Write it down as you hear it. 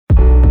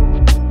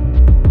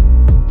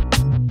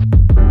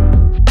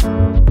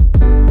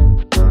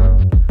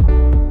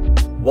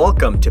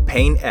Welcome to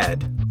Paint Ed.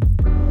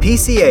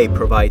 PCA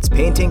provides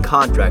painting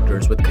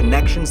contractors with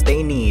connections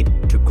they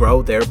need to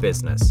grow their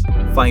business.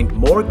 Find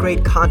more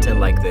great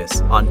content like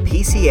this on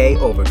PCA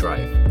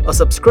Overdrive. A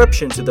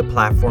subscription to the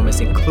platform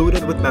is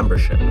included with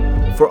membership.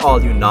 For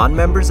all you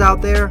non-members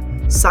out there,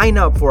 sign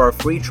up for our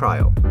free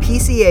trial.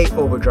 PCA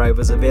Overdrive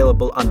is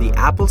available on the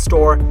Apple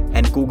Store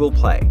and Google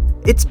Play.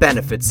 It's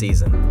benefit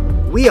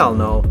season. We all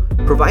know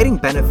providing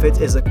benefits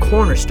is a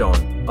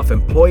cornerstone of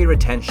employee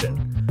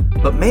retention.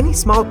 But many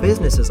small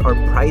businesses are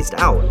priced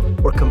out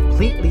or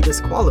completely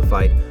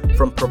disqualified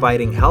from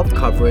providing health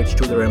coverage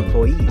to their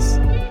employees.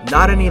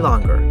 Not any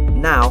longer.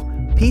 Now,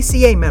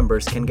 PCA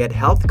members can get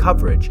health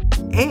coverage,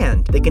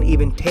 and they can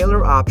even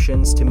tailor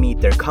options to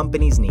meet their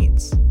company's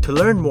needs. To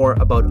learn more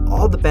about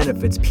all the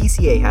benefits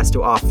PCA has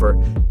to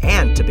offer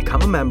and to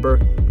become a member,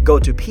 go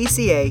to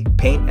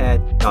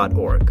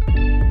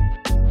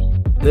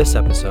pcapainted.org. This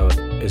episode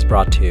is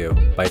brought to you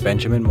by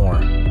Benjamin Moore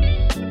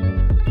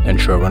and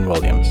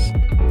Sherwin-Williams.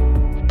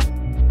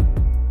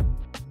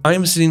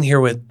 I'm sitting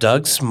here with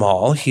Doug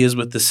Small. He is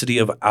with the city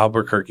of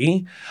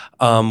Albuquerque.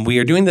 We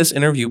are doing this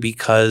interview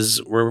because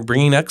we're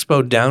bringing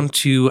Expo down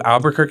to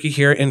Albuquerque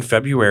here in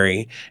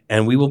February,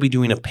 and we will be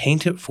doing a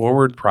Paint It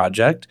Forward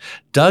project.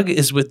 Doug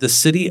is with the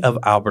city of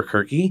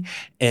Albuquerque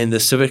in the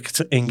Civic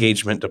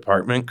Engagement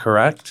Department,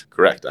 correct?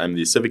 Correct. I'm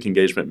the Civic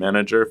Engagement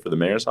Manager for the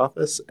Mayor's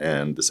Office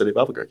and the city of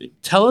Albuquerque.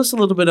 Tell us a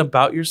little bit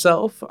about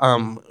yourself,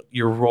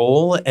 your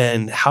role,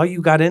 and how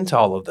you got into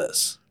all of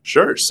this.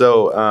 Sure.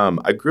 So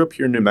I grew up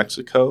here in New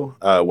Mexico,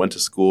 went to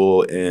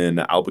school in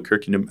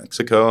Albuquerque, New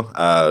Mexico,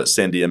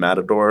 Sandia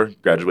Matador,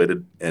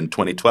 graduated in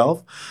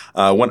 2012.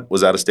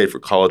 Was out of state for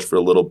college for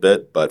a little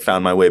bit, but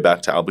found my way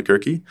back to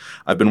Albuquerque.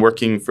 I've been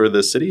working for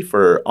the city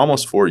for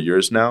almost 4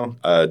 years now,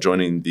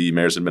 joining the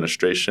mayor's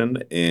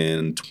administration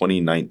in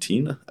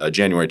 2019,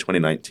 January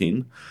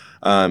 2019.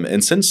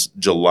 And since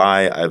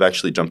July, I've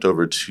actually jumped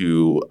over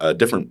to a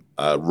different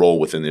role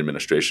within the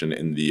administration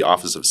in the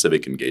Office of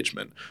Civic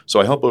Engagement.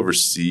 So I help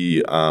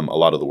oversee a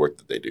lot of the work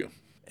that they do.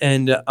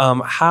 And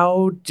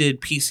how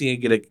did PCA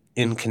get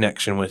in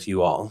connection with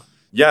you all?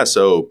 Yeah,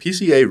 so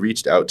PCA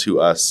reached out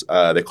to us.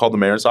 They called the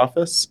mayor's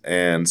office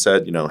and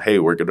said, hey,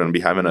 we're going to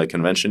be having a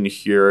convention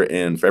here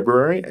in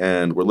February,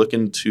 and we're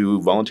looking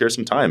to volunteer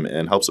some time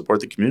and help support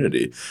the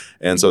community.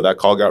 And so that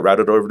call got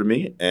routed over to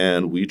me,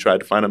 and we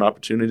tried to find an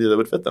opportunity that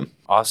would fit them.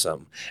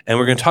 Awesome. And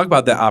we're going to talk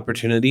about that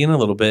opportunity in a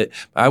little bit.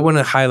 But I want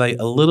to highlight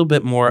a little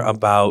bit more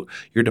about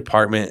your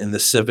department and the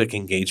civic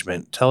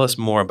engagement. Tell us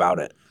more about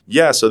it.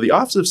 Yeah, so the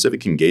Office of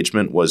Civic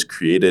Engagement was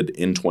created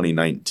in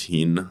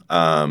 2019,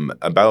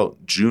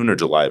 about June or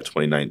July of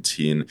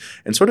 2019.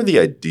 And sort of the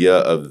idea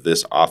of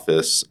this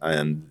office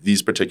and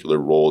these particular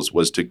roles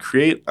was to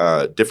create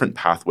different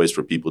pathways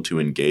for people to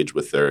engage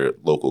with their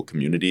local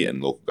community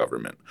and local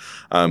government.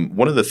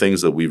 One of the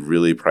things that we've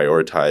really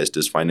prioritized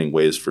is finding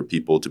ways for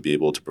people to be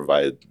able to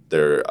provide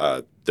their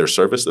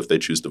service if they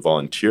choose to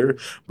volunteer,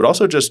 but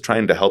also just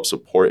trying to help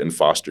support and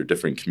foster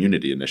different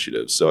community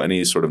initiatives. So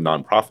any sort of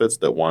nonprofits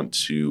that want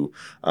to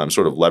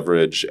sort of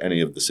leverage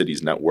any of the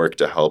city's network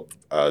to help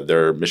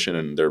their mission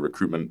and their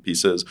recruitment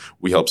pieces,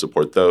 we help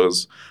support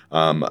those.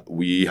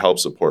 We help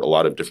support a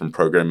lot of different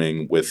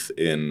programming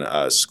within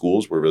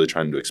schools. We're really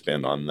trying to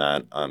expand on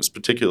that,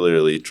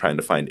 particularly trying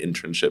to find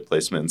internship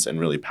placements and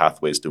really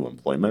pathways to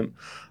employment.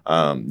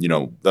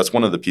 That's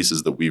one of the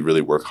pieces that we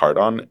really work hard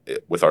on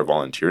with our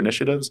volunteer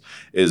initiatives,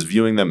 is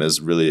viewing them as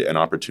really an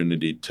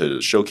opportunity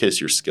to showcase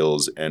your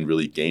skills and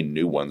really gain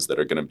new ones that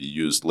are going to be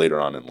used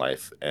later on in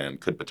life and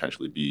could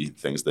potentially be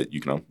things that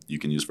you can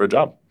use for a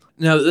job.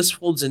 Now, this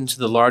folds into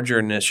the larger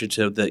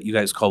initiative that you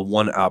guys call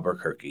One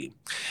Albuquerque.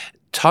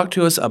 Talk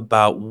to us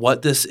about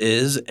what this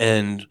is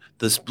and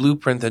this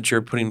blueprint that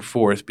you're putting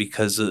forth,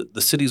 because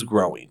the city's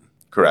growing.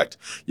 Correct.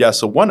 Yeah,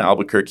 so One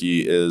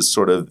Albuquerque is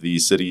sort of the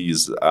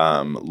city's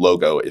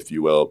logo, if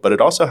you will, but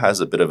it also has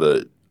a bit of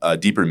a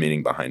deeper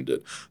meaning behind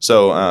it.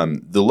 So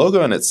the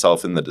logo in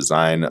itself, in the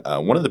design,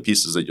 one of the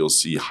pieces that you'll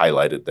see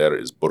highlighted there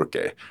is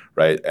Burque,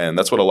 right? And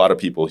that's what a lot of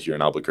people here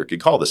in Albuquerque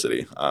call the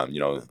city.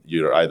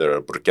 You're either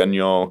a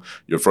Burqueño,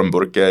 you're from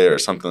Burque, or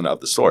something of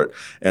the sort.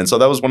 And so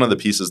that was one of the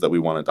pieces that we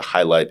wanted to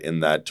highlight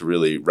in that, to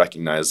really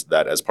recognize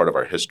that as part of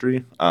our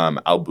history.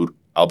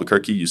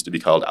 Albuquerque used to be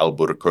called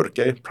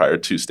Alburquerque prior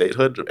to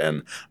statehood, and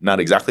I'm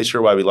not exactly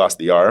sure why we lost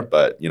the R,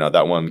 but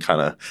that one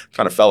kind of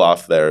fell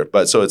off there.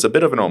 But so it's a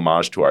bit of an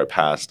homage to our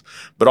past,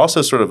 but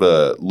also sort of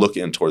a look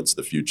in towards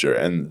the future.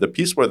 And the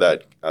piece where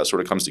that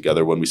sort of comes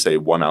together when we say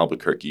One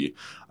Albuquerque,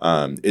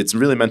 it's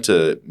really meant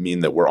to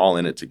mean that we're all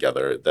in it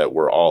together, that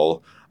we're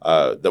all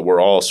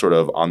sort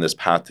of on this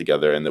path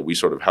together, and that we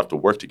sort of have to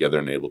work together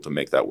and able to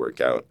make that work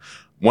out.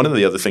 One of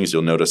the other things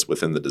you'll notice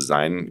within the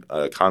design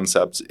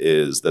concept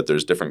is that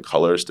there's different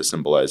colors to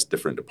symbolize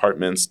different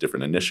departments,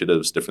 different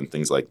initiatives, different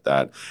things like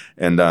that.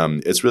 And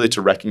it's really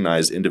to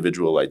recognize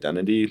individual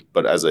identity,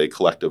 but as a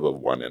collective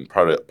of one and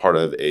part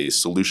of a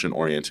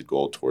solution-oriented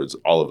goal towards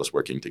all of us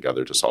working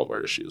together to solve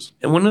our issues.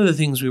 And one of the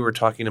things we were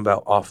talking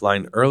about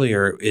offline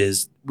earlier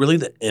is really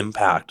the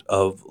impact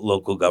of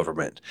local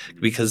government,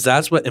 because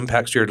that's what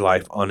impacts your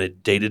life on a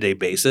day-to-day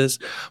basis,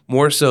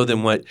 more so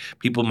than what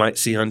people might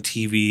see on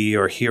TV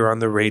or hear on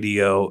the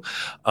radio,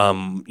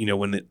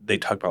 when they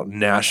talk about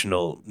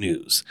national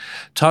news.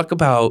 Talk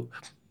about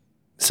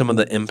some of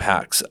the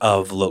impacts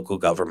of local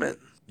government.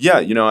 Yeah,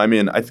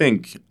 I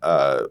think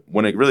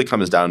when it really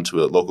comes down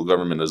to it, local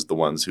government is the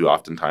ones who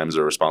oftentimes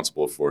are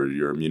responsible for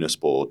your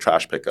municipal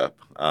trash pickup.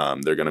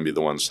 They're going to be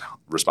the ones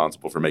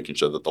responsible for making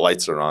sure that the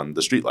lights are on,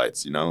 the street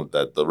lights,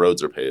 that the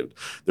roads are paved.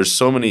 There's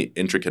so many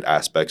intricate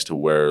aspects to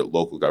where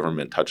local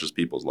government touches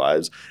people's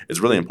lives. It's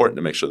really important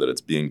to make sure that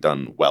it's being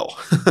done well.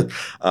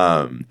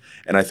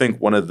 And I think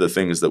one of the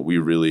things that we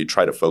really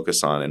try to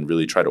focus on and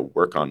really try to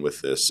work on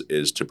with this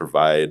is to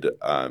provide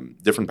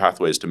different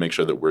pathways to make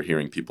sure that we're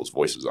hearing people's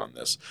voices on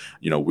this.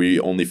 We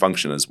only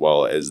function as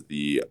well as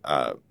the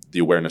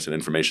awareness and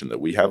information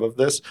that we have of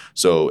this.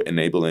 So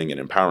enabling and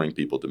empowering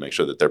people to make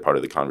sure that they're part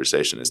of the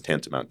conversation is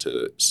tantamount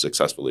to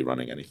successfully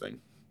running anything.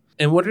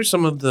 And what are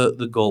some of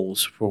the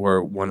goals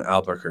for One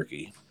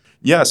Albuquerque?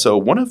 Yeah, so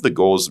one of the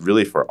goals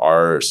really for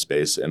our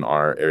space in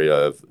our area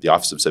of the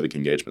Office of Civic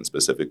Engagement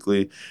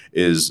specifically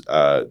is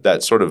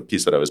that sort of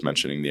piece that I was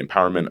mentioning, the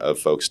empowerment of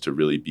folks to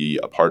really be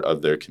a part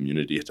of their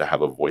community, to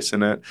have a voice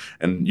in it.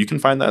 And you can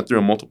find that through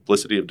a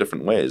multiplicity of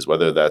different ways,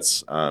 whether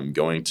that's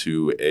going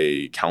to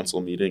a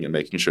council meeting and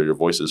making sure your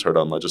voice is heard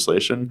on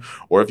legislation,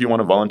 or if you want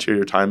to volunteer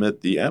your time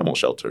at the animal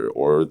shelter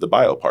or the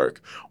biopark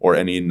or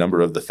any number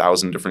of the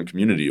 1,000 different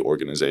community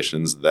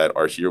organizations that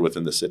are here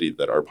within the city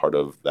that are part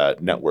of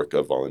that network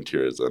of volunteerism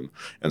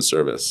and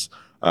service.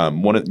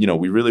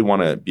 We really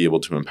want to be able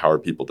to empower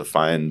people to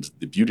find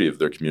the beauty of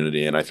their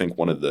community. And I think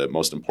one of the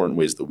most important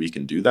ways that we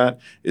can do that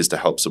is to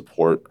help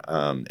support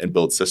and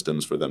build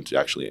systems for them to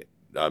actually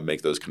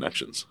make those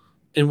connections.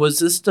 And was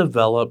this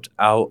developed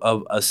out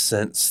of a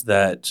sense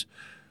that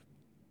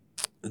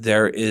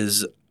there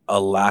is a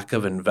lack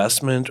of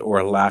investment or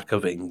a lack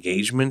of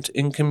engagement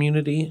in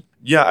community?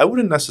 Yeah, I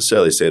wouldn't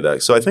necessarily say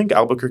that. So I think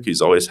Albuquerque's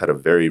always had a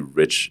very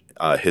rich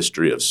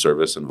history of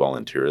service and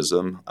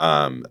volunteerism.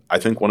 I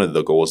think one of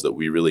the goals that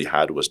we really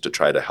had was to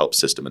try to help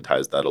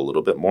systematize that a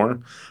little bit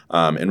more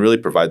and really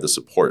provide the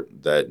support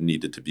that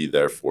needed to be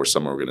there for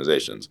some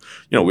organizations.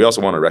 We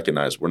also want to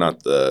recognize we're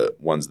not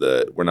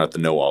the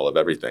know-all of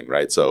everything,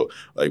 right? So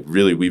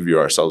really we view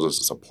ourselves as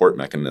a support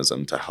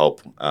mechanism to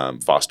help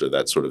foster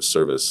that sort of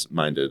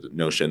service-minded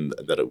notion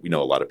that we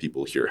know a lot of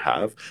people here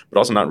have, but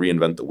also not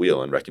reinvent the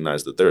wheel and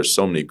recognize that there are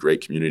so many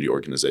great community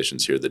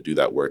organizations here that do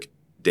that work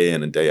day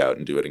in and day out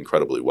and do it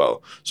incredibly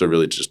well. So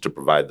really just to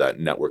provide that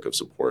network of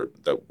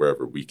support that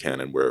wherever we can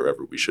and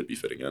wherever we should be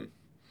fitting in.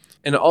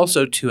 And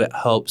also, too, it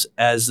helps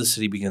as the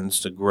city begins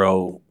to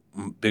grow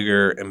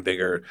bigger and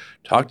bigger.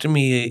 Talk to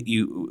me,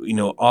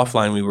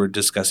 offline we were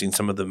discussing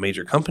some of the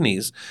major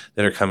companies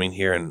that are coming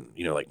here and,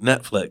 like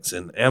Netflix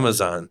and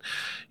Amazon.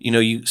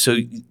 So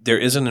there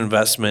is an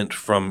investment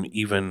from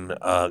even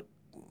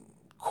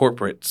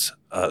corporates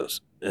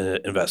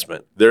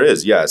investment. There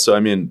is, yeah. So,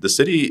 the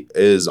city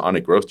is on a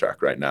growth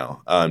track right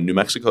now. New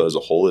Mexico as a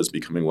whole is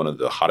becoming one of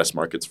the hottest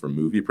markets for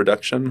movie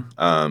production.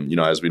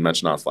 As we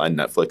mentioned offline,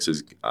 Netflix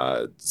has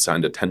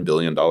signed a $10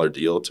 billion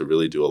deal to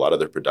really do a lot of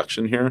their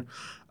production here.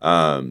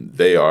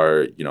 They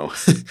are,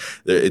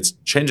 it's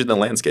changing the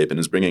landscape and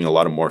is bringing a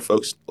lot more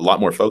folks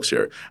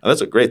here. And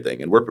that's a great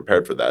thing. And we're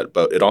prepared for that.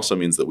 But it also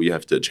means that we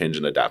have to change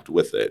and adapt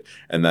with it.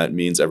 And that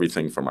means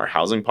everything from our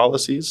housing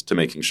policies to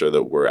making sure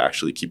that we're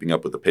actually keeping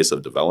up with the pace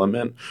of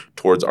development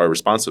towards our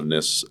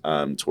responsiveness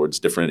towards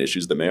different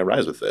issues that may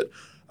arise with it.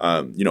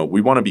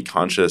 We want to be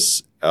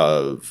conscious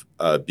of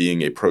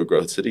being a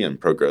pro-growth city and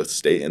pro-growth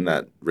state in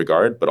that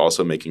regard, but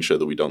also making sure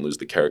that we don't lose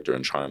the character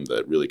and charm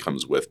that really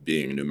comes with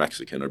being a New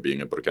Mexican or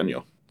being a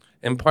Puertorqueño.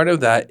 And part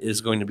of that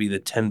is going to be the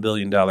 $10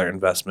 billion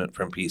investment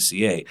from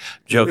PCA.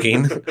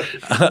 Joking.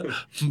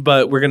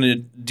 But we're going to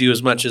do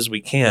as much as we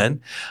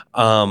can.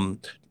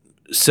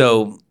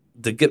 So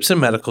the Gibson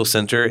Medical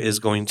Center is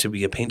going to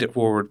be a Paint It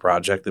Forward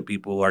project that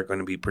people are going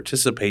to be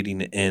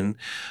participating in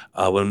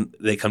when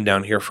they come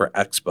down here for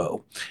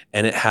Expo.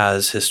 And it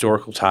has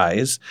historical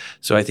ties.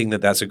 So I think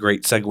that that's a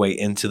great segue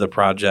into the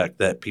project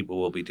that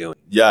people will be doing.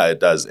 Yeah, it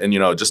does. And,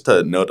 just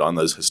to note on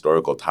those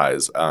historical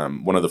ties,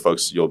 one of the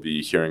folks you'll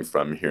be hearing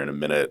from here in a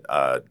minute,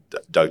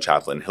 Doug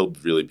Chaplin, he'll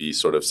really be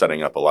sort of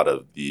setting up a lot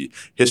of the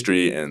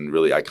history and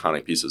really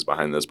iconic pieces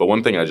behind this. But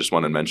one thing I just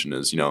want to mention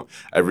is,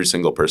 every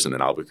single person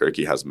in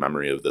Albuquerque has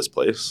memory of this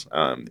place.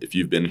 If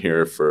you've been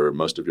here for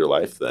most of your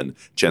life, then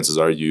chances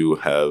are you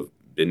have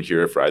been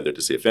here for either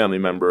to see a family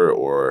member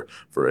or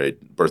for a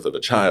birth of a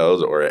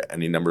child or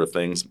any number of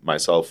things.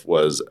 Myself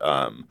was,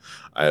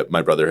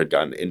 my brother had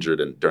gotten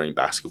injured during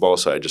basketball,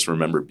 so I just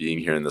remember being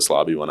here in this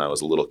lobby when I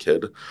was a little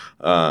kid.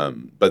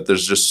 But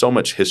there's just so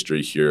much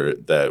history here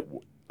that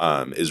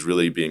is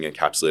really being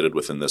encapsulated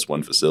within this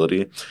one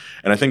facility.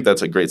 And I think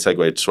that's a great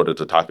segue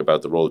to talk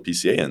about the role of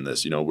PCA in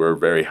this. We're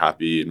very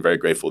happy and very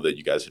grateful that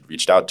you guys had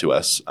reached out to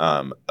us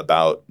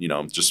about,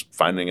 just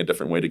finding a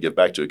different way to give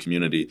back to a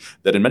community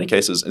that in many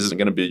cases isn't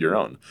going to be your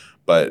own.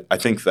 But I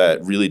think that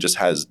really just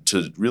has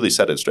to really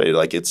set it straight.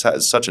 Like, it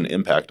has such an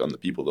impact on the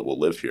people that will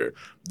live here.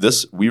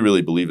 This, we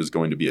really believe, is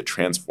going to be a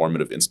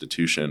transformative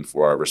institution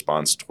for our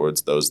response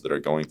towards those that are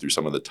going through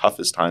some of the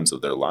toughest times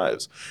of their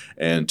lives.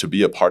 And to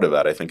be a part of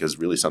that, I think, is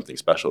really something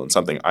special and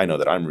something I know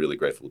that I'm really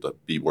grateful to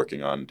be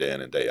working on day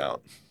in and day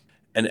out.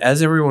 And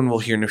as everyone will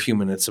hear in a few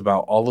minutes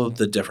about all of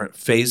the different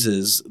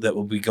phases that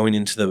will be going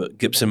into the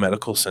Gibson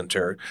Medical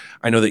Center,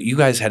 I know that you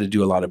guys had to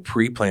do a lot of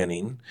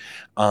pre-planning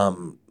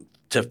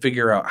to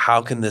figure out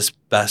how can this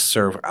best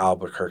serve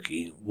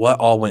Albuquerque. What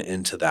all went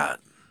into that?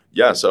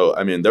 Yeah, so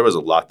there was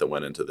a lot that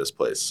went into this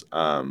place.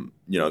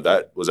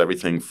 That was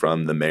everything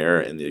from the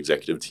mayor and the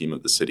executive team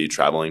of the city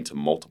traveling to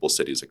multiple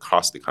cities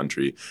across the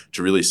country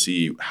to really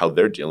see how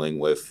they're dealing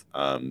with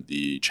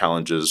the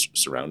challenges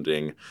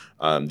surrounding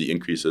the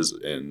increases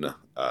in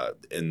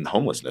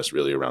homelessness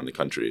really around the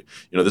country.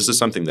 This is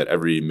something that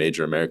every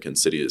major American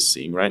city is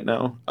seeing right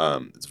now.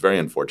 It's very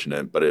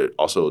unfortunate, but it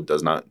also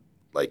doesn't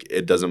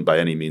by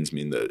any means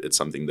mean that it's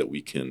something that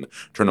we can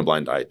turn a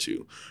blind eye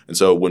to. And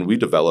so when we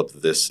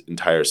developed this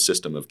entire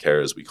system of care,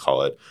 as we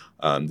call it,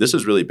 this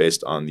is really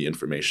based on the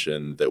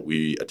information that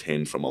we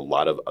attained from a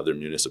lot of other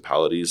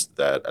municipalities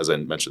that, as I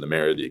mentioned, the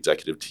mayor, the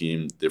executive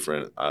team,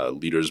 different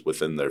leaders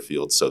within their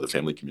fields, so the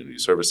family community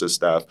services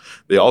staff,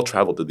 they all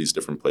traveled to these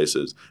different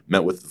places,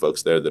 met with the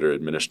folks there that are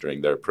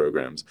administering their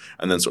programs,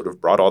 and then sort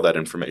of brought all that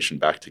information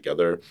back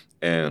together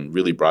and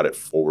really brought it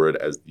forward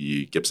as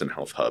the Gibson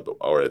Health Hub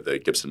or the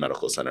Gibson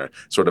Medical Center.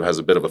 Sort of has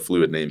a bit of a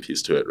fluid name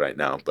piece to it right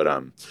now, but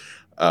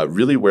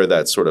really where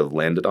that sort of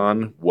landed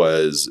on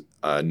was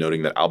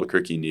noting that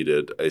Albuquerque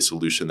needed a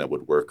solution that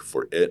would work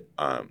for it.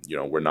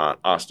 We're not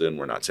Austin,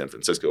 we're not San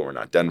Francisco, we're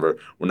not Denver,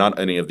 we're not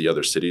any of the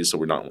other cities, so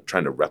we're not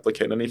trying to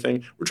replicate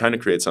anything. We're trying to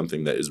create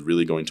something that is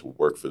really going to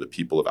work for the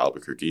people of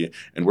Albuquerque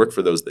and work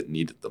for those that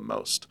need it the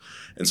most.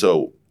 And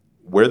so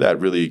where that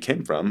really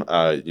came from,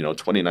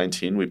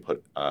 2019, we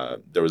put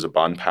there was a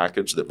bond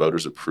package that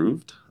voters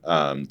approved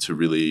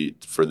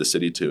for the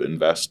city to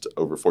invest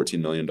over $14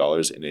 million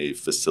in a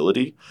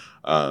facility.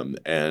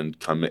 And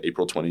come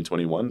April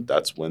 2021,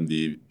 that's when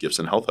the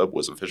Gibson Health Hub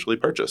was officially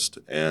purchased.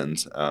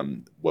 And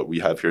what we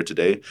have here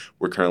today,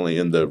 we're currently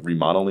in the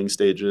remodeling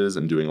stages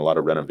and doing a lot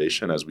of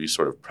renovation as we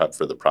sort of prep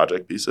for the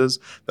project pieces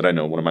that I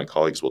know one of my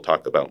colleagues will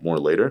talk about more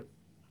later.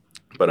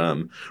 But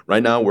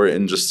right now we're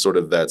in just sort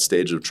of that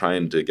stage of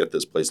trying to get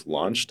this place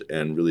launched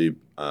and really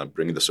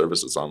bringing the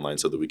services online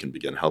so that we can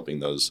begin helping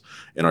those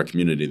in our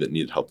community that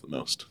need help the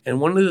most.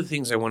 And one of the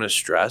things I want to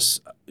stress,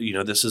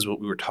 this is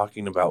what we were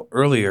talking about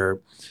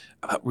earlier,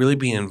 really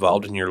being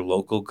involved in your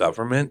local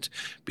government,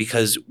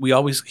 because we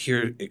always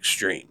hear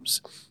extremes.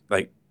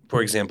 Like,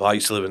 for example, I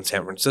used to live in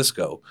San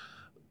Francisco.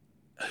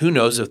 Who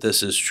knows if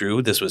this is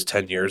true? This was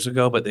 10 years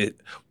ago, but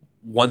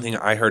one thing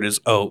I heard is,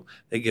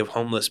 they give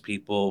homeless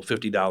people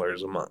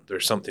 $50 a month or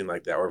something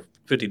like that, or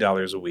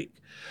 $50 a week.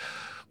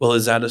 Well,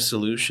 is that a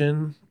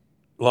solution?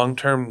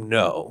 Long-term,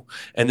 no.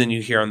 And then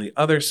you hear on the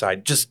other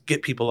side, just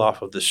get people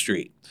off of the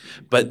street.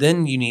 But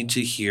then you need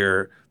to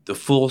hear the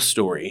full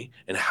story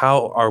and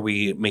how are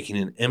we making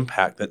an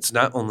impact that's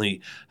not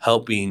only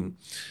helping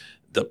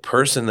the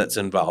person that's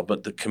involved,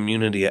 but the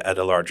community at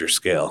a larger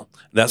scale.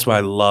 That's why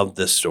I love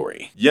this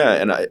story. Yeah,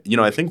 and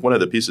I think one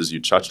of the pieces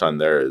you touched on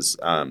there is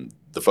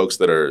the folks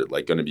that are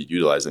going to be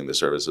utilizing the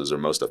services or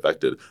most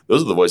affected.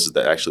 Those are the voices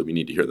that actually we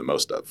need to hear the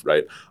most of,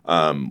 right?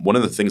 One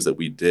of the things that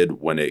we did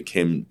when it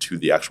came to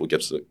the actual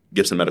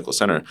Gibson Medical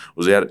Center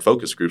was we had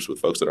focus groups with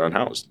folks that are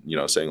unhoused,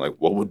 saying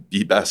what would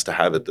be best to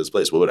have at this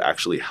place? What would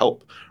actually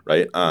help,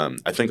 right?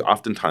 I think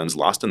oftentimes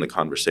lost in the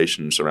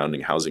conversation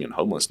surrounding housing and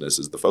homelessness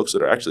is the folks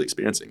that are actually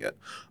experiencing it.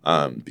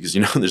 Because,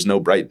 there's no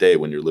bright day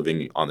when you're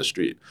living on the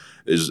street.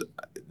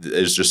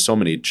 There's just so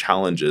many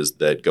challenges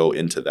that go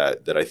into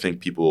that I think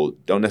people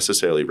don't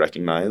necessarily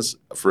recognize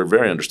for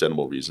very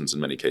understandable reasons in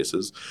many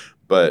cases.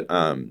 But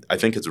I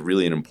think it's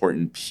really an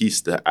important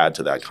piece to add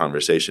to that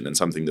conversation and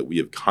something that we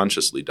have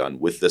consciously done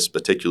with this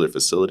particular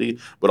facility,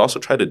 but also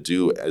try to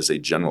do as a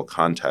general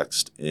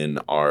context in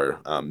our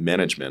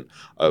management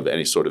of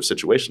any sort of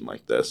situation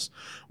like this.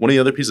 One of the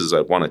other pieces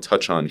I want to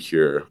touch on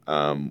here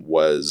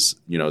was,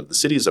 the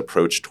city's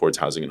approach towards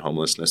housing and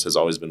homelessness has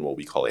always been what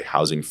we call a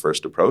housing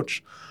first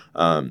approach.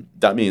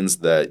 That means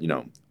that,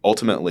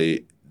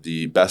 ultimately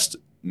the best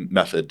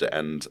method to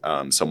end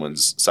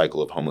someone's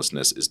cycle of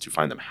homelessness is to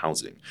find them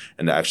housing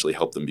and to actually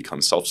help them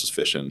become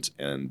self-sufficient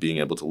and being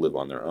able to live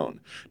on their own.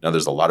 Now,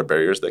 there's a lot of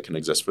barriers that can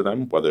exist for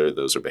them, whether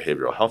those are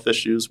behavioral health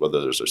issues, whether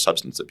those are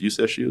substance abuse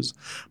issues.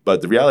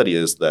 But the reality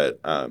is that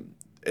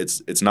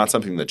it's not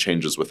something that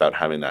changes without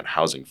having that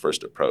housing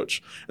first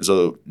approach. And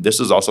so this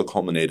is also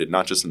culminated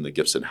not just in the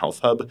Gibson Health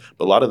Hub,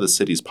 but a lot of the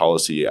city's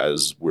policy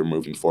as we're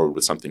moving forward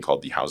with something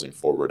called the Housing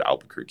Forward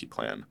Albuquerque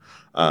Plan.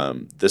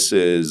 This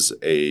is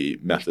a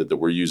method that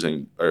we're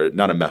using, or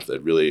not a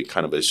method, really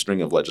kind of a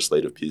string of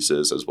legislative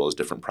pieces as well as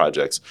different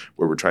projects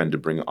where we're trying to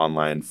bring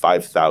online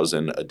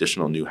 5,000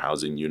 additional new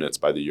housing units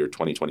by the year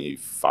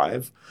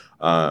 2025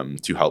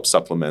 to help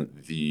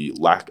supplement the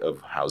lack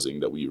of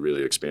housing that we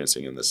really are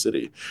experiencing in the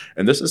city.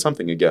 And this is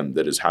something, again,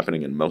 that is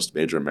happening in most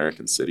major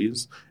American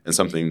cities and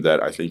something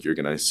that I think you're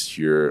going to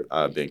hear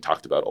being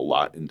talked about a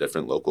lot in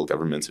different local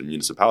governments and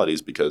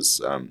municipalities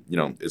because,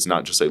 it's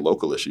not just a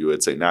local issue,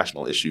 it's a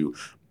national issue,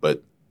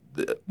 but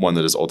one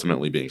that is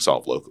ultimately being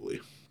solved locally.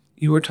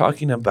 You were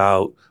talking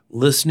about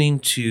listening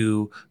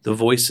to the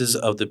voices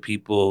of the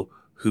people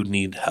who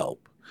need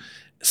help.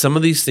 Some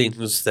of these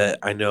things that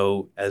I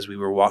know as we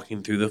were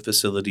walking through the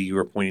facility you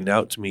were pointing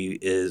out to me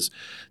is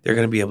they're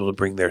going to be able to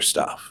bring their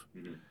stuff.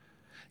 Mm-hmm.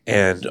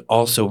 And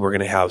also we're going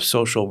to have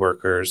social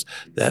workers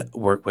that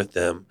work with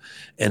them.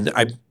 And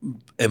I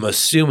am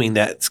assuming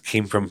that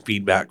came from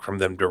feedback from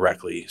them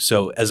directly.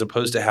 So as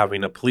opposed to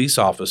having a police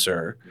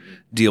officer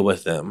deal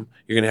with them,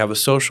 you're going to have a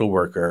social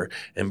worker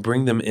and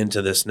bring them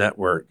into this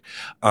network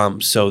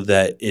so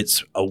that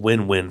it's a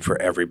win-win for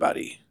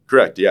everybody.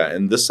 Correct. Yeah.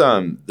 And this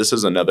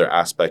is another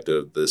aspect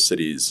of the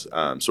city's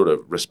sort of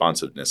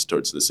responsiveness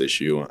towards this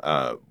issue.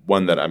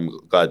 One that I'm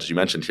glad you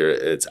mentioned here,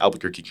 it's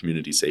Albuquerque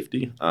Community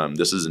Safety.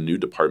 This is a new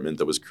department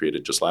that was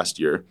created just last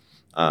year.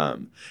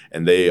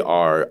 And they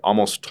are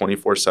almost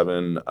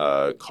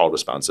 24/7 call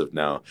responsive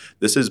now.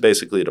 This is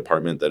basically a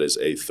department that is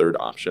a third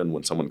option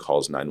when someone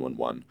calls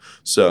 911.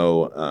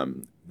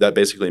 So that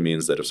basically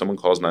means that if someone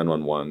calls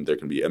 911, there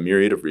can be a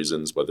myriad of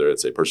reasons, whether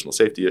it's a personal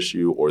safety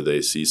issue or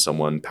they see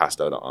someone passed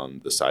out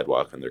on the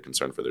sidewalk and they're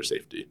concerned for their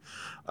safety.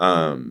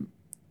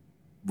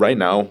 Right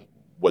now,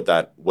 what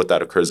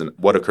occurs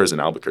in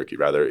Albuquerque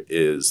rather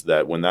is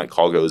that when that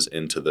call goes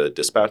into the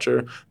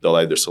dispatcher, they'll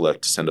either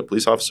select to send a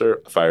police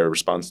officer, a fire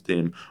response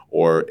team,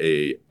 or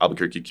a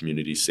Albuquerque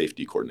community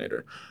safety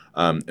coordinator.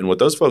 And what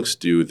those folks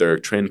do, they're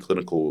trained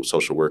clinical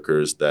social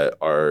workers that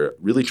are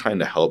really trying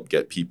to help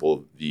get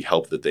people the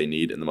help that they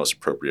need in the most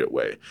appropriate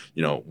way.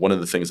 One of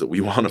the things that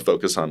we want to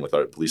focus on with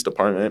our police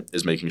department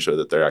is making sure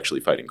that they're actually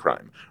fighting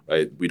crime,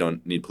 right? We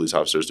don't need police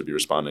officers to be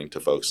responding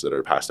to folks that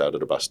are passed out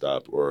at a bus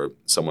stop or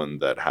someone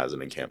that has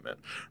an encampment,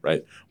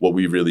 right? What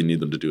we really need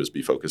them to do is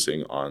be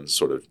focusing on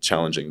sort of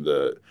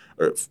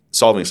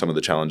solving some of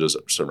the challenges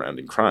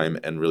surrounding crime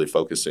and really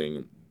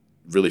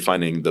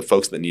finding the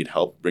folks that need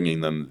help,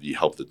 bringing them the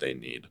help that they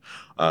need.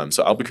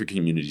 So Albuquerque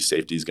Community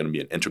Safety is going to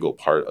be an integral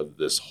part of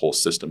this whole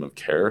system of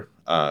care.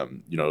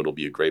 It'll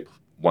be a great,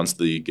 once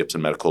the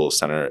Gibson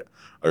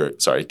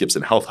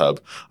Gibson Health Hub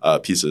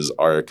pieces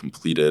are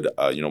completed,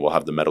 we'll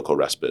have the medical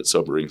respite,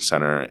 sobering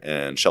center,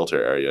 and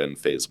shelter area in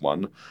phase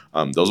 1.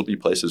 Those will be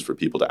places for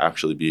people to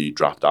actually be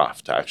dropped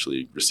off to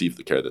actually receive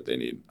the care that they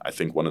need. I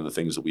think one of the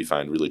things that we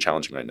find really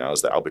challenging right now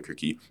is that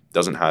Albuquerque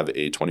doesn't have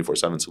a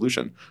 24/7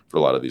 solution for a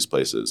lot of these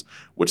places,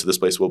 which this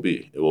place will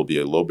be. It will be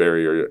a low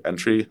barrier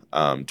entry,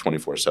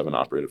 24/7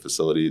 operated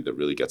facility that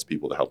really gets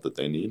people the help that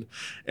they need,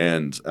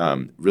 and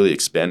really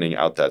expanding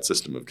out that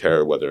system of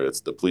care, whether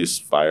it's the police,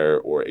 fire,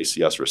 or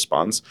ACS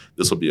response.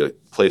 This will be a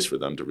place for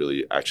them to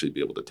really actually be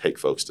able to take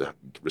folks to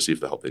receive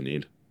the help they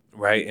need.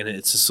 Right. And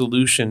it's a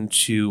solution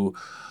to,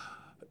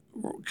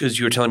 because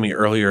you were telling me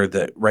earlier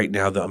that right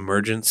now the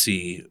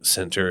emergency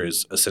center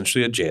is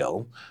essentially a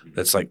jail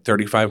that's like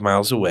 35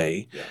 miles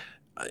away. Yeah.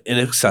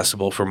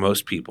 Inaccessible for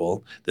most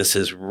people. This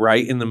is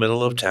right in the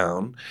middle of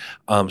town.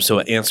 So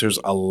it answers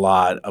a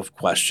lot of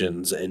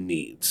questions and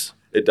needs.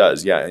 It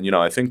does, yeah. And,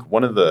 I think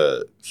one of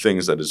the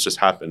things that has just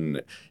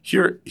happened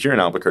here in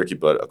Albuquerque,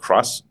 but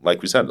across,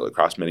 like we said,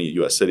 across many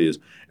U.S. cities,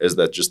 is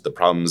that just the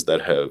problems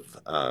that have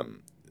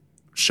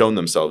shown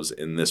themselves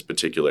in this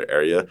particular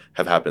area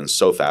have happened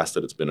so fast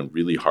that it's been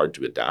really hard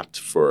to adapt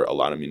for a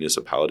lot of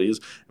municipalities.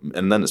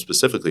 And then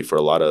specifically for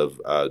a lot of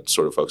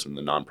sort of folks in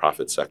the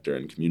nonprofit sector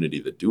and community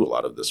that do a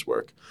lot of this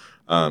work.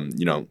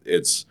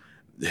 It's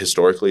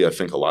historically, I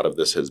think a lot of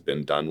this has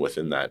been done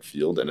within that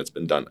field, and it's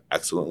been done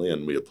excellently,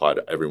 and we applaud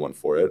everyone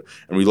for it.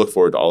 And we look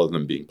forward to all of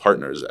them being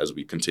partners as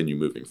we continue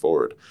moving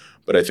forward.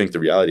 But I think the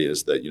reality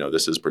is that,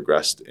 this has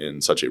progressed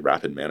in such a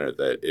rapid manner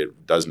that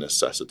it does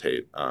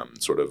necessitate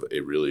sort of a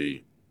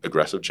really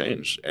aggressive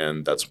change.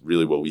 And that's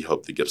really what we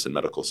hope the Gibson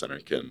Medical Center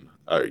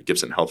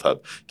Gibson Health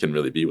Hub can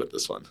really be with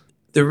this one.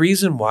 The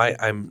reason why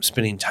I'm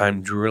spending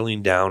time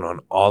drilling down on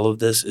all of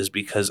this is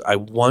because I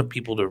want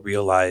people to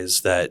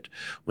realize that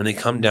when they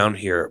come down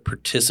here,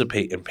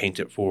 participate and paint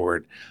it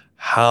forward,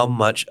 how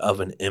much of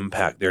an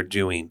impact they're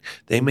doing.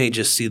 They may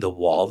just see the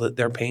wall that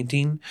they're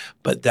painting,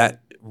 but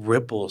that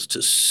ripples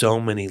to so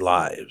many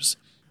lives.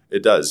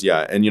 It does,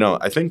 yeah. And,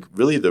 I think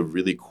really the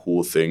really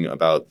cool thing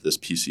about this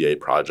PCA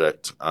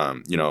project,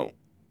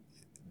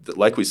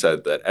 like we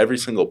said, that every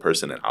single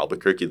person in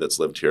Albuquerque that's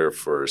lived here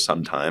for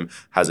some time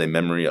has a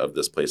memory of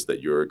this place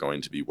that you're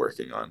going to be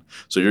working on.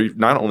 So you're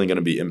not only going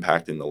to be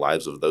impacting the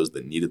lives of those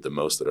that need it the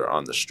most that are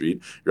on the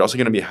street, you're also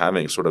going to be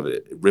having sort of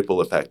a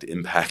ripple effect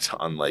impact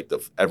on like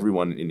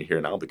everyone in here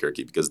in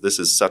Albuquerque, because this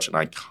is such an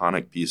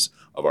iconic piece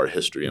of our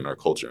history and our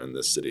culture in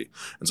this city.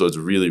 And so it's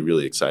really,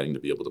 really exciting to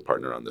be able to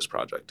partner on this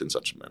project in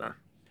such a manner.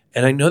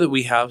 And I know that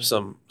we have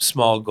some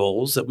small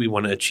goals that we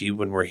want to achieve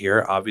when we're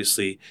here,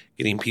 obviously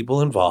getting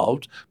people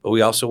involved, but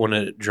we also want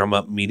to drum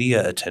up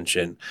media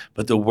attention.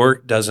 But the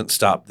work doesn't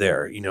stop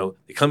there. You know,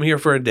 they come here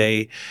for a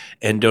day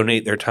and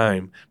donate their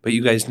time, but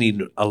you guys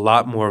need a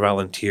lot more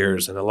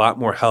volunteers and a lot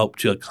more help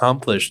to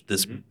accomplish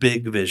this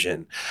big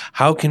vision.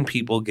 How can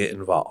people get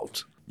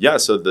involved? Yeah,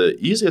 so the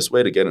easiest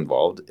way to get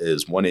involved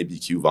is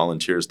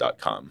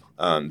 1abqvolunteers.com.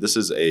 This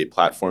is a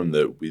platform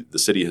that the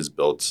city has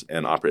built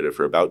and operated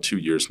for about 2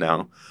 years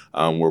now,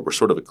 where we're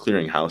sort of a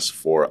clearinghouse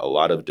for a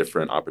lot of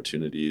different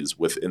opportunities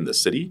within the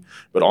city,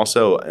 but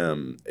also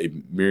a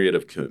myriad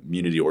of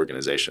community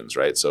organizations,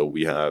 right? So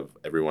we have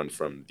everyone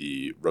from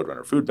the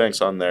Roadrunner Food Banks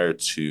on there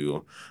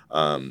to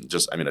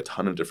a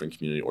ton of different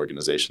community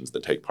organizations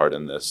that take part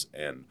in this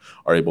and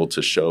are able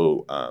to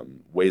show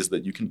ways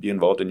that you can be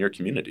involved in your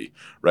community,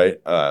 right?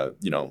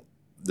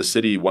 The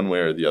city, one way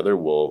or the other,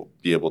 will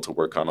be able to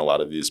work on a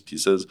lot of these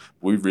pieces.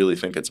 We really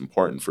think it's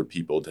important for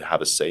people to have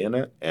a say in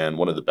it, and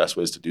one of the best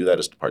ways to do that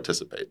is to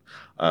participate.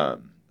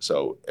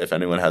 So if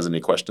anyone has any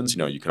questions,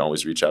 you can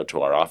always reach out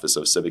to our Office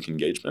of Civic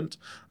Engagement,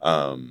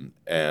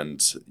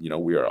 and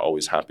we are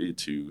always happy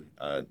to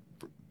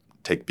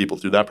take people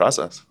through that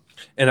process.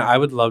 And I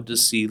would love to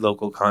see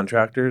local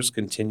contractors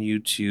continue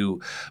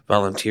to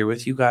volunteer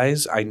with you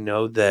guys. I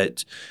know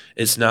that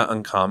it's not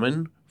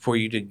uncommon for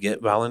you to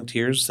get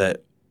volunteers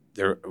that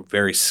they're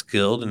very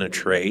skilled in a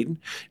trade,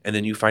 and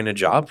then you find a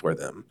job for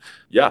them.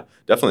 Yeah,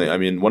 definitely. I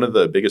mean, one of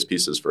the biggest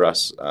pieces for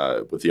us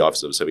with the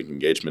Office of Civic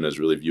Engagement is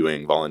really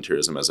viewing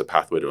volunteerism as a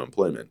pathway to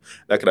employment.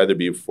 That could either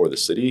be for the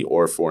city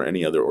or for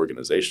any other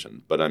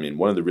organization. But I mean,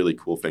 one of the really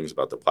cool things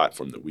about the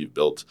platform that we've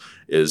built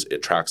is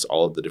it tracks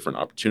all of the different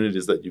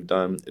opportunities that you've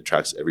done. It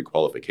tracks every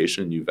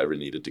qualification you've ever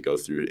needed to go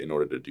through in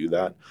order to do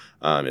that.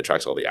 It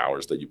tracks all the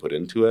hours that you put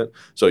into it.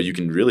 So you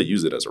can really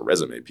use it as a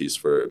resume piece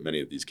for many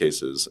of these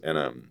cases.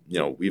 And,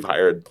 we've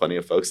hired plenty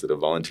of folks that have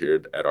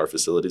volunteered at our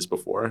facilities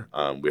before.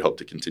 We hope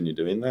to continue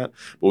doing that.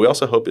 But we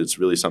also hope it's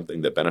really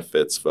something that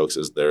benefits folks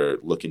as they're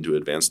looking to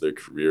advance their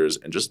careers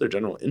and just their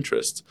general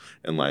interests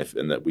in life,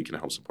 and that we can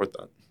help support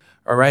that.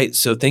 All right.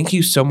 So thank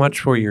you so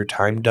much for your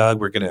time, Doug.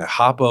 We're going to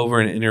hop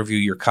over and interview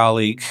your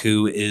colleague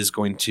who is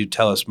going to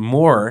tell us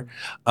more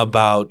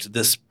about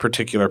this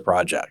particular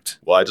project.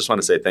 Well, I just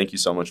want to say thank you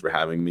so much for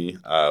having me.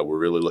 We're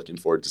really looking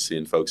forward to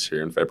seeing folks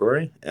here in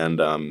February. And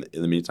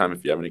in the meantime,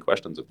 if you have any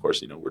questions, of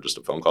course, we're just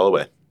a phone call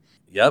away.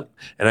 Yep.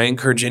 And I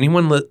encourage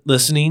anyone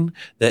listening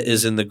that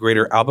is in the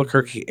greater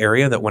Albuquerque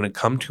area that want to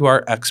come to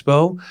our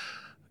expo,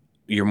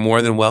 you're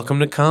more than welcome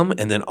to come,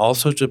 and then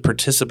also to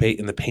participate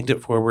in the Paint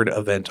It Forward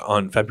event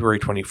on February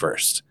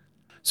 21st.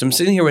 So I'm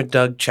sitting here with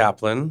Doug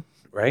Chaplin,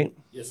 right?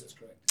 Yes, that's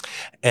correct.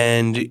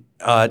 And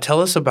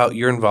tell us about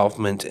your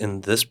involvement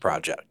in this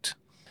project.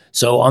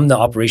 So I'm the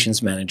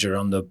operations manager.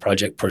 I'm the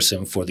project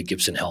person for the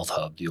Gibson Health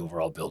Hub, the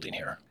overall building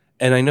here.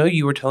 And I know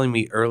you were telling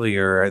me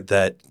earlier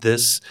that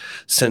this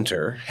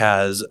center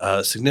has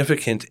a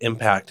significant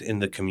impact in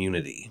the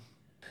community.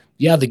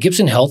 Yeah, the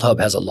Gibson Health Hub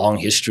has a long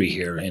history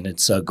here, and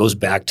it goes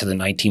back to the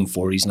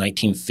 1940s,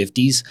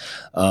 1950s,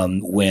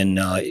 when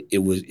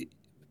it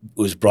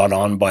was brought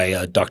on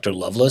by Dr.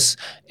 Lovelace,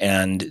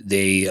 and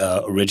they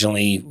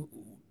originally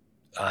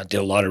did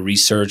a lot of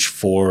research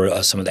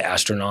for some of the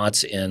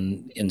astronauts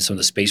in some of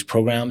the space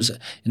programs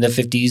in the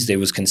 50s. They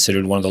was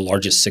considered one of the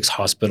largest 6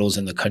 hospitals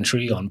in the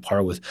country, on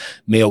par with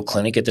Mayo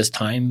Clinic at this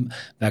time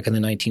back in the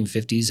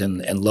 1950s.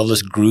 And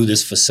Lovelace grew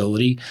this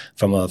facility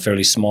from a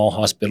fairly small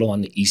hospital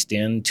on the east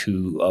end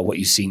to what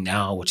you see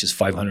now, which is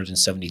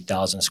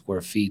 570,000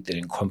 square feet that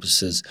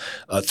encompasses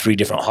 3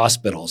 different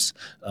hospitals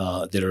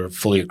that are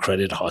fully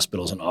accredited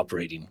hospitals and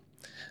operating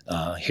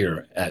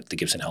here at the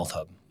Gibson Health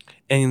Hub.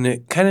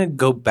 And kind of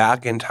go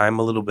back in time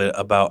a little bit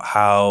about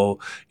how,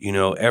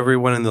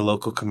 everyone in the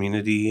local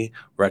community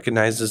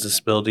recognizes this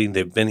building.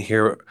 They've been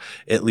here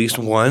at least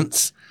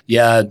once.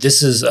 Yeah,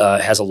 this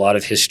has a lot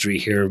of history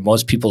here.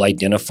 Most people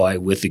identify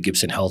with the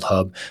Gibson Health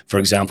Hub. For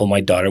example,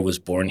 my daughter was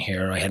born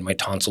here. I had my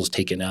tonsils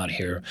taken out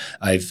here.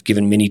 I've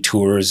given many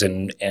tours,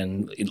 and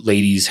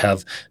ladies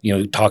have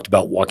talked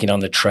about walking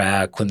on the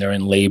track when they're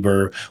in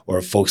labor,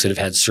 or folks that have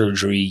had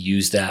surgery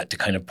use that to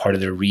kind of part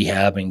of their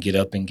rehab and get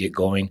up and get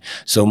going.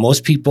 So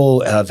most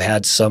people have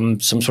had some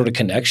sort of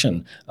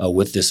connection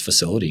with this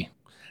facility.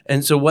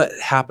 And so what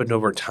happened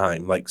over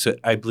time? So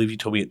I believe you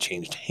told me it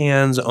changed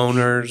hands,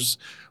 owners.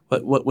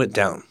 What went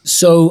down?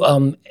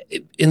 So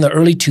in the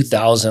early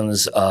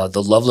 2000s,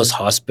 the Lovelace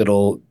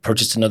Hospital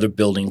purchased another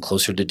building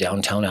closer to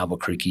downtown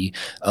Albuquerque.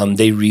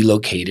 They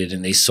relocated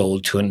and they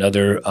sold to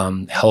another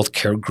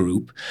healthcare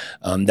group.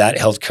 That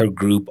healthcare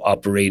group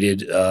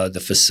operated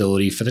the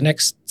facility for the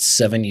next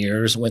 7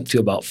 years, went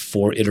through about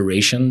 4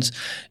 iterations,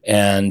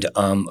 and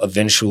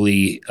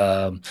eventually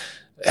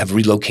have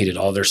relocated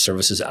all their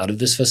services out of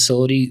this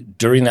facility.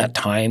 During that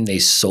time, they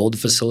sold the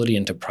facility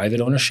into private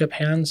ownership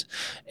hands,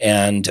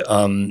 and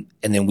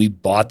then we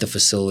bought the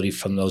facility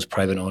from those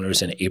private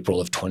owners in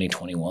April of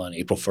 2021,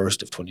 April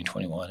 1st of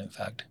 2021, in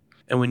fact.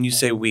 And when you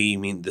say we, you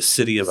mean the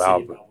city of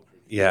Albuquerque.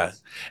 Yeah.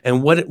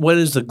 And what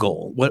is the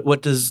goal?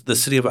 What does the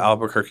city of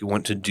Albuquerque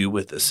want to do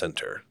with this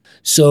center?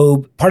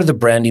 So part of the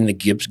branding, the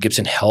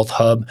Gibson Health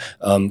Hub,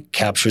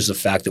 captures the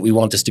fact that we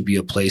want this to be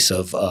a place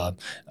of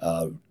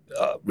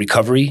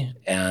recovery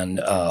and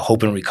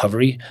hope and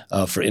recovery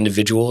for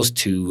individuals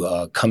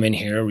to come in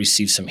here,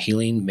 receive some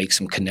healing, make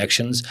some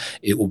connections.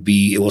 It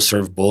will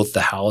serve both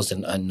the housed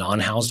and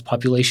non-housed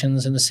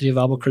populations in the city of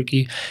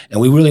Albuquerque, and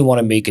we really want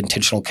to make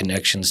intentional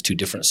connections to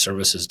different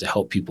services to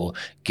help people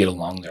get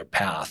along their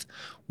path.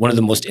 One of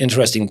the most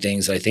interesting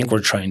things I think we're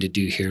trying to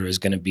do here is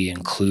going to be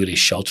include a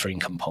sheltering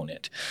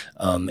component,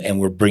 and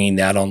we're bringing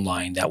that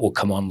online. That will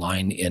come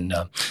online in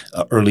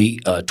early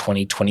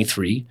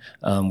 2023.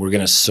 We're going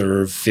to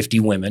serve 50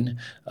 women.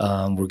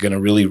 We're going to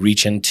really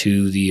reach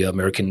into the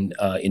American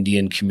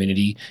Indian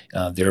community.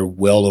 They're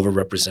well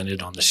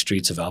overrepresented on the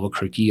streets of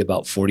Albuquerque.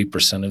 About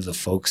 40% of the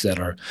folks that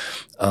are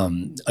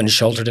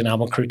unsheltered in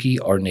Albuquerque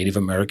are Native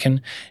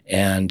American,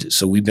 and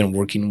so we've been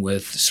working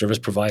with service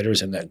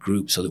providers in that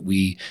group so that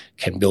we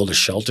can build a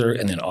shelter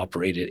and then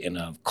operate it in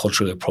a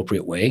culturally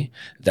appropriate way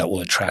that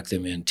will attract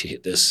them into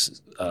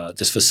this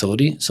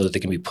facility so that they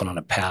can be put on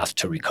a path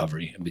to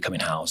recovery and becoming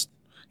housed.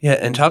 Yeah,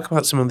 and talk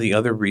about some of the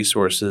other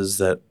resources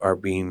that are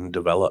being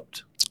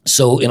developed.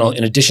 So,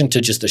 in addition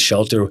to just the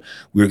shelter,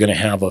 we're going to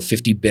have a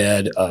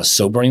 50-bed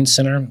sobering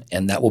center,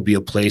 and that will be a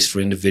place for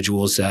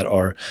individuals that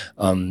are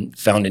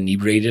found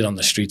inebriated on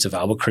the streets of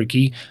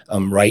Albuquerque.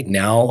 Right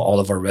now, all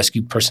of our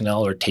rescue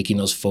personnel are taking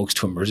those folks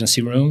to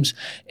emergency rooms,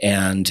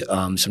 and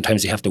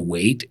sometimes they have to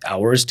wait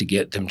hours to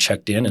get them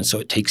checked in, and so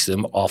it takes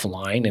them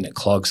offline, and it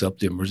clogs up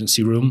the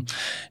emergency room.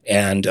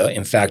 And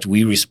in fact,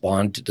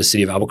 the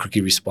city of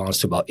Albuquerque responds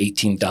to about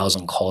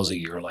 18,000 calls a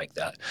year like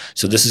that.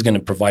 So this is going to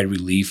provide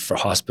relief for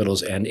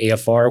hospitals and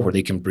AFR, where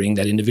they can bring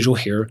that individual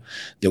here.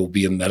 There will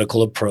be a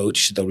medical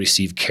approach. They'll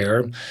receive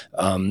care,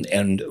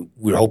 and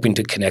we're hoping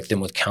to connect them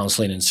with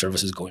counseling and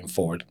services going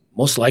forward.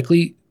 Most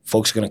likely,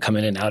 folks are going to come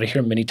in and out of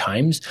here many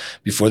times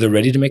before they're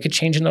ready to make a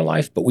change in their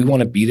life, but we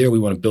want to be there. We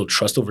want to build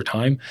trust over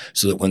time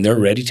so that when they're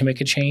ready to make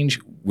a change,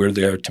 we're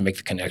there to make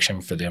the connection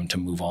for them to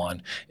move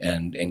on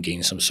and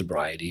gain some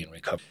sobriety and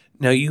recovery.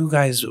 Now, you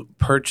guys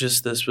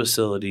purchased this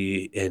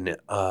facility in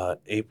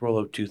April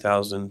of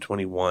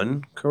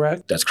 2021,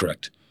 correct? That's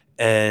correct.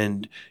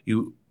 And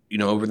you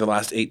know, over the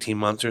last 18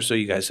 months or so,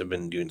 you guys have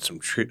been doing some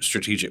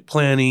strategic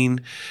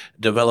planning,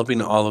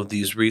 developing all of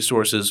these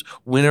resources.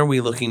 When are we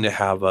looking to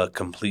have a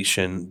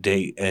completion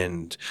date?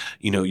 And,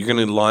 you know, you're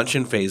going to launch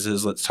in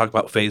phases. Let's talk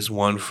about phase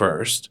 1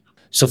 first.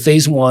 So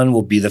phase 1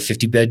 will be the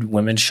 50-bed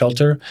women's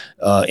shelter.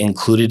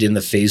 Included in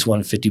the phase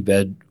 1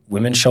 50-bed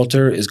women's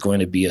shelter is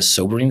going to be a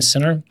sobering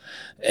center,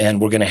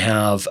 and we're going to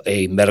have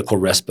a medical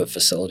respite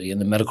facility.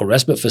 And the medical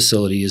respite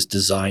facility is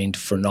designed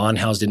for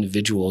non-housed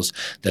individuals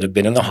that have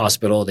been in the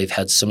hospital. They've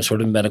had some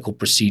sort of medical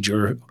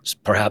procedure,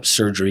 perhaps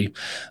surgery.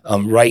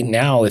 Right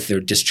now, if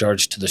they're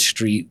discharged to the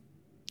street,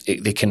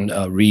 they can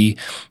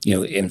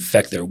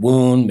infect their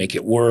wound, make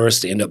it worse.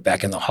 They end up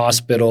back in the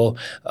hospital.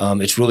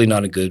 It's really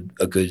not a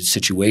good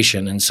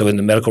situation. And so in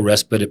the medical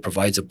respite, it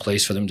provides a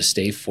place for them to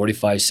stay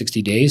 45,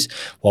 60 days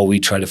while we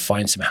try to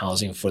find some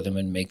housing for them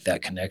and make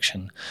that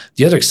connection.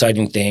 The other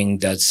exciting thing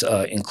that's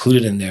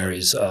included in there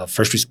is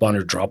first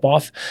responder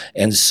drop-off.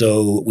 And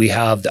so we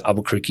have the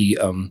Albuquerque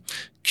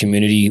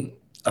Community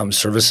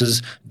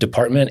Services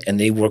Department, and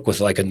they work with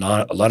a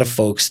lot of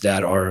folks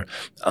that are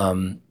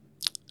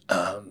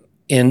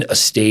in a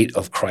state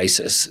of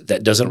crisis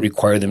that doesn't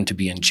require them to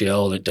be in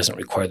jail, that doesn't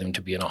require them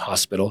to be in a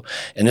hospital.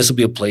 And this will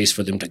be a place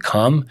for them to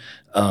come,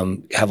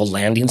 have a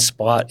landing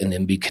spot, and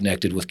then be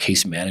connected with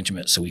case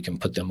management so we can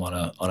put them on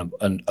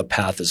a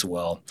path as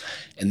well.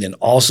 And then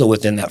also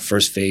within that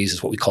first phase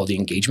is what we call the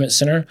engagement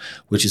center,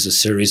 which is a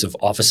series of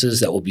offices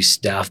that will be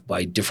staffed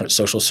by different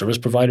social service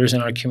providers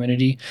in our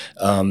community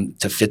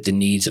to fit the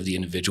needs of the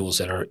individuals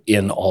that are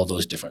in all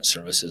those different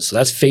services. So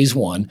that's phase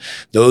 1.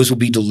 Those will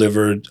be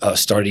delivered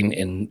starting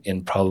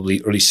in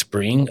probably early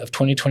spring of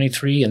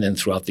 2023, and then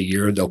throughout the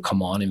year they'll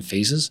come on in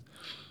phases.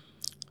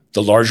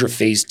 The larger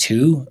phase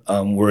 2,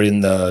 we're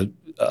in the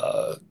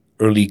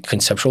early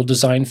conceptual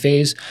design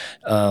phase,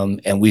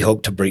 and we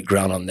hope to break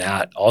ground on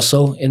that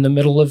also in the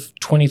middle of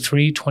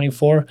 23,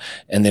 24,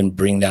 and then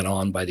bring that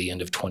on by the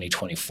end of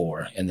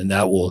 2024. And then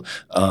that will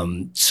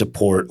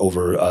support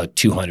over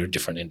 200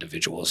 different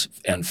individuals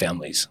and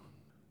families.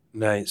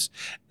 Nice.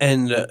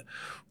 And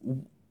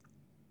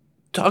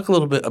talk a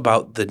little bit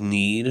about the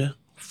need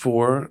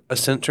for a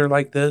center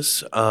like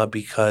this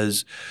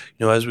because,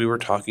 as we were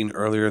talking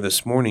earlier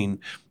this morning,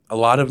 a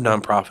lot of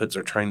nonprofits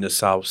are trying to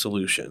solve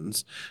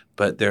solutions,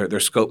 but their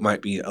scope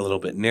might be a little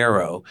bit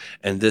narrow.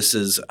 And this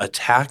is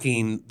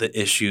attacking the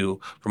issue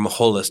from a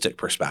holistic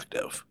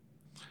perspective.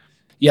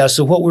 Yeah,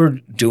 so what we're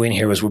doing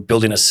here is we're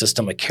building a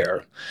system of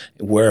care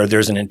where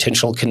there's an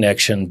intentional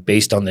connection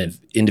based on the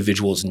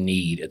individual's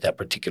need at that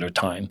particular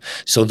time.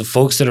 So the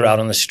folks that are out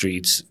on the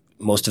streets,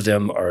 most of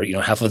them are,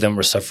 half of them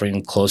are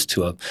suffering close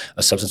to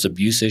a substance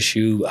abuse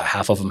issue.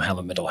 Half of them have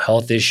a mental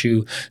health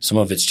issue. Some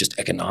of it's just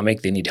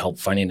economic. They need help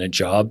finding a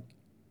job.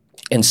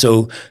 And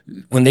so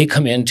when they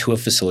come into a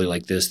facility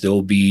like this, there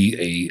will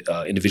be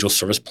a individual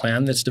service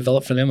plan that's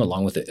developed for them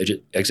along with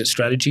the exit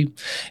strategy.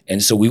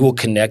 And so we will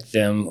connect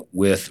them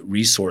with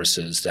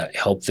resources that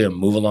help them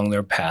move along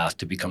their path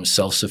to become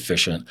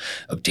self-sufficient,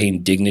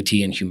 obtain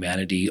dignity and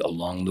humanity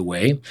along the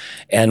way.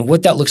 And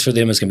what that looks for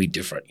them is going to be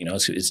different.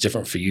 It's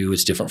different for you,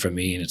 it's different for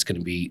me, and it's going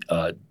to be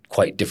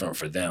quite different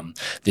for them.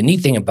 The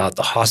neat thing about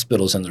the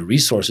hospitals and the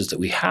resources that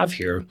we have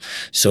here,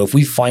 so if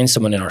we find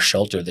someone in our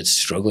shelter that's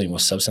struggling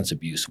with substance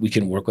abuse, we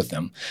can work with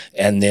them.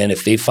 And then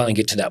if they finally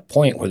get to that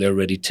point where they're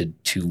ready to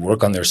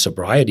work on their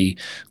sobriety,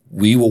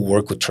 we will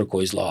work with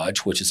Turquoise Lodge,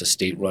 which is a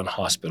state-run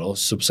hospital,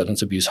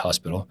 substance abuse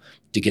hospital,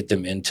 to get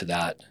them into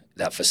that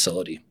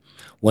facility.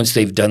 Once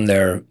they've done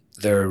their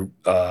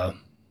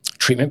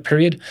treatment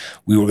period,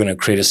 we were going to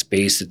create a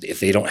space that if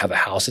they don't have a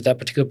house at that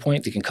particular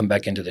point, they can come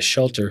back into the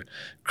shelter,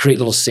 create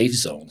little safe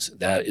zones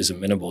that is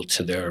amenable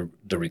to the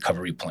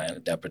recovery plan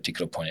at that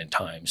particular point in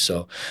time.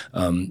 So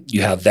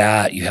you have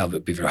that, you have a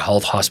behavioral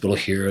health hospital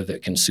here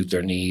that can suit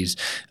their needs.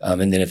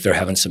 And then if they're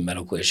having some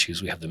medical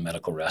issues, we have the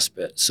medical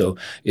respite. So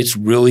it's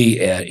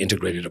really an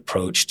integrated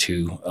approach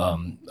to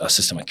a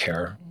system of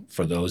care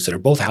for those that are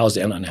both housed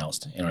and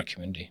unhoused in our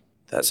community.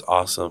 That's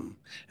awesome.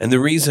 And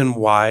the reason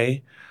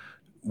why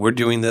we're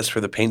doing this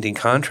for the Painting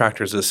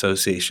Contractors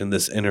Association,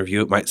 this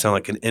interview. It might sound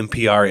like an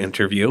NPR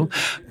interview,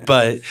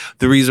 but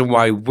the reason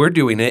why we're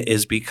doing it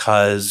is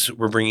because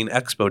we're bringing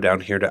Expo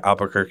down here to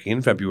Albuquerque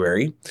in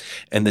February.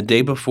 And the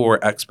day before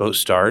Expo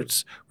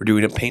starts, we're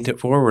doing a Paint It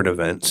Forward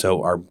event.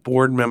 So our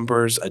board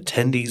members,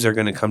 attendees are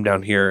going to come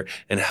down here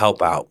and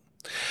help out.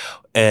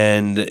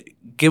 And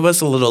give us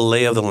a little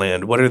lay of the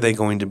land. What are they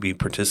going to be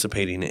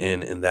participating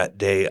in that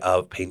day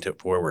of Paint It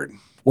Forward?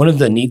 One of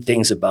the neat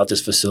things about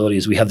this facility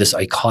is we have this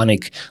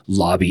iconic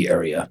lobby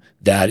area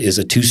that is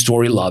a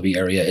 2-story lobby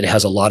area. It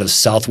has a lot of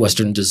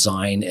Southwestern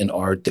design and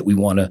art that we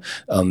want to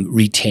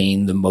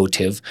retain the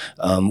motive.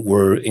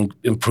 We're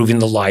improving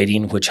the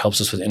lighting, which helps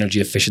us with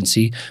energy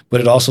efficiency, but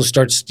it also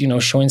starts,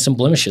 showing some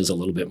blemishes a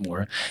little bit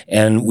more.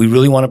 And we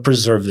really want to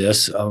preserve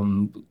this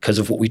because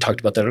of what we talked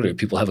about that earlier.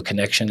 People have a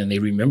connection and they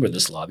remember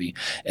this lobby.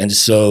 And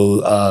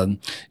so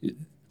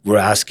we're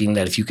asking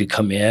that if you could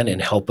come in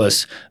and help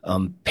us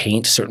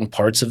paint certain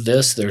parts of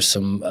this. There's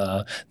some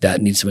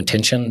that need some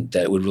attention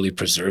that would really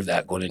preserve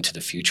that going into the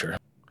future.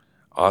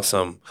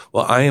 Awesome.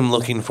 Well, I am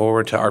looking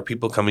forward to our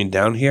people coming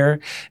down here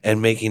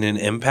and making an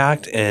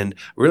impact, and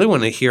really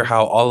want to hear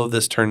how all of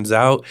this turns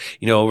out,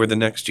 over the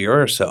next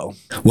year or so.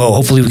 Well,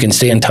 hopefully we can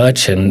stay in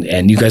touch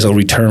and you guys will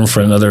return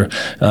for another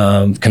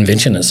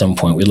convention at some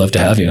point. We'd love to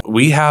have you.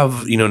 We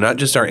have, not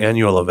just our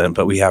annual event,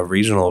 but we have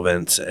regional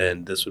events,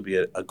 and this would be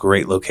a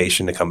great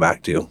location to come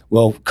back to.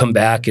 Well, come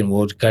back and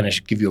we'll kind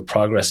of give you a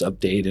progress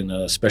update and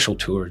a special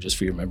tour just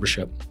for your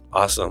membership.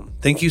 Awesome.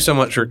 Thank you so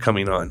much for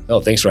coming on.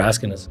 Oh, thanks for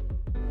asking us.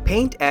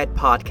 Paint Ed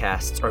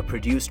podcasts are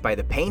produced by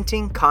the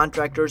Painting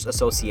Contractors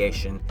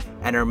Association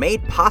and are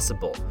made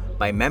possible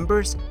by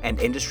members and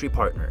industry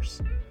partners.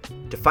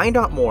 To find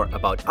out more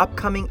about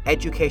upcoming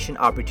education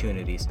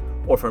opportunities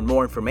or for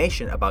more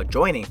information about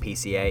joining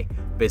PCA,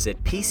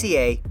 visit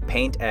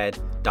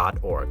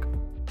pcapainted.org.